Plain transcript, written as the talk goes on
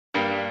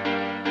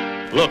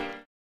Look.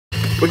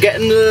 We're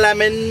getting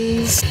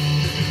lemons.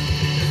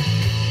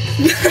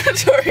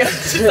 Sorry,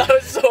 that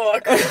was so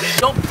awkward.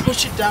 Don't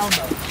push it down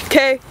though.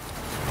 Okay.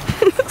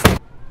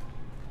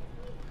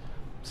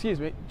 Excuse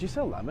me, do you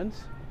sell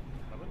lemons?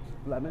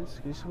 Lemons?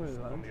 Can you show me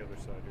the lemons? On the other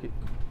side.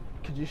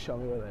 Could you show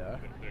me where they are?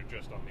 They're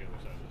just on the other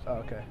side. Oh,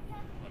 okay.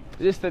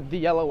 Just the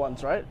yellow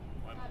ones, right?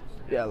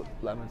 Yeah,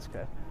 lemons,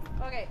 okay.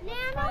 Okay,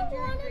 let's find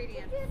your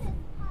ingredients.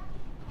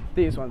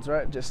 These ones,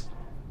 right? Just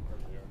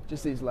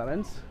these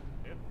lemons?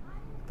 Yep.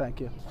 Thank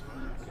you.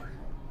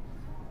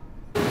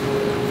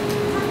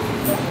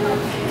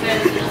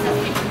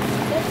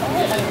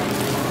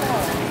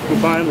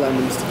 We're buying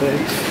lemons today.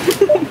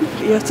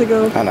 You have to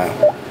go. I know.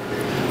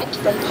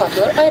 From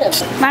popular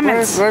items.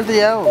 Lemons. Where are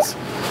the L's?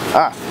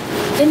 Ah.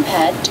 PIN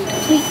pad to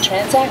complete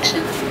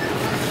transaction.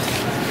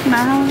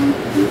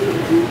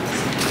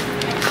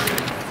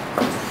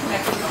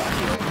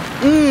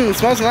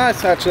 Smells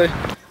nice actually.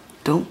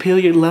 Don't peel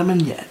your lemon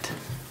yet.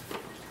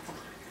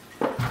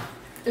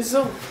 Is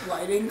the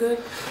lighting good?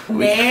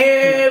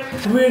 Nope.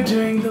 We're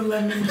doing the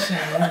lemon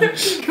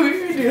challenge. Can we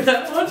redo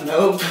that one?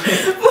 Nope.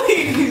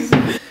 Please.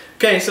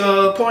 Okay,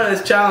 so the point of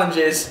this challenge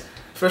is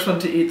first one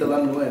to eat the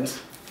lemon wins.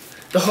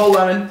 The whole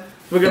lemon.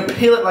 We're gonna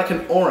peel it like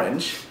an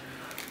orange.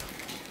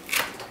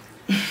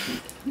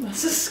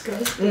 That's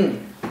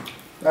disgusting.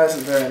 That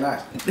isn't very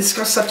nice. This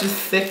got such a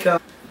thick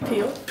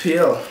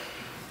Peel?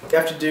 You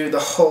have to do the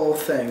whole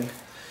thing.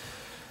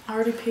 I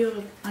already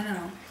peeled. I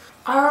know.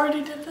 I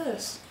already did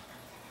this.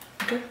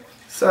 Okay.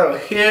 So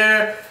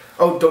here.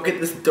 Oh, don't get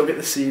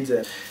the seeds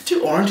in.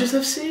 Do oranges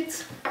have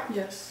seeds?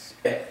 Yes.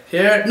 Okay.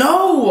 Here.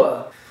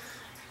 No.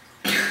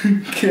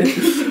 Okay.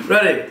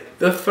 Ready.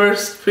 The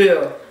first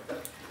peel.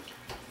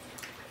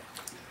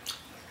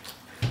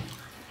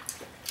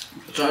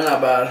 It's really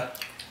not bad.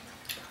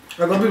 It's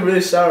gonna be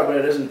really sour, but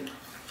it isn't.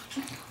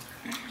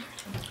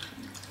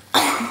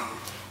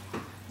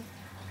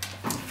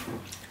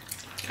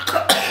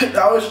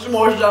 That was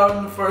more sour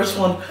than the first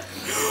one.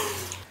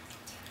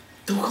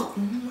 Oh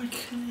my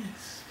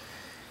goodness.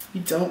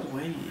 You don't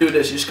wait. Do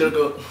this, you just gotta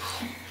go.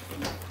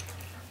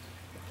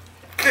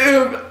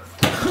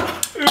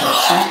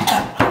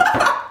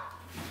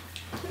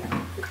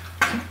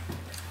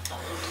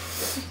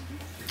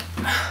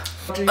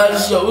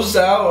 That's so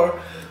sour.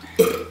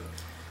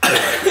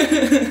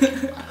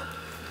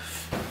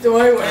 Do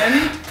I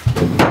win?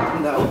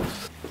 No.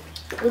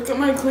 Look at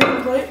my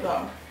clean plate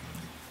though.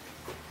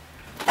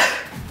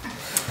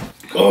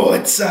 Oh,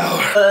 it's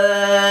sour.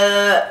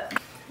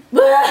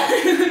 No.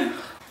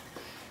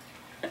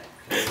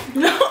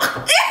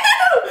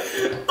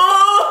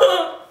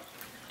 Oh.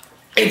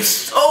 It's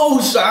so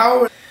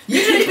sour. You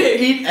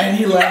didn't eat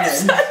any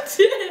lemons. Yes, I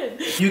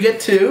did. You get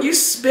 2. You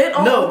spit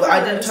on No, but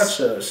I this. didn't touch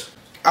those.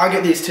 I'll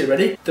get these 2.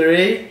 Ready?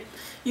 3.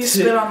 You 2.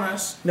 spit on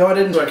this. No, I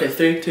didn't. Okay,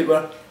 3, 2,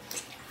 1.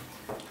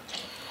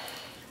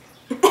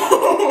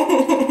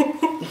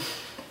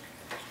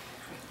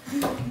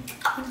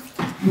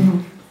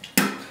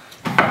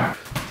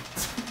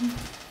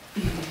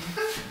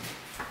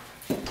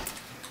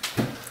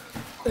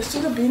 Let's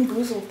do the Bean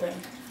Boozled thing.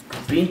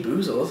 Bean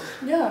Boozled?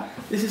 Yeah.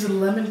 This is a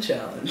lemon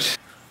challenge.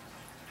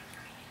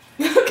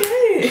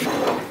 Okay.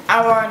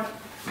 I won.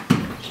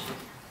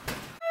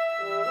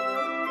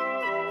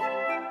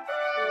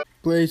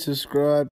 Please subscribe.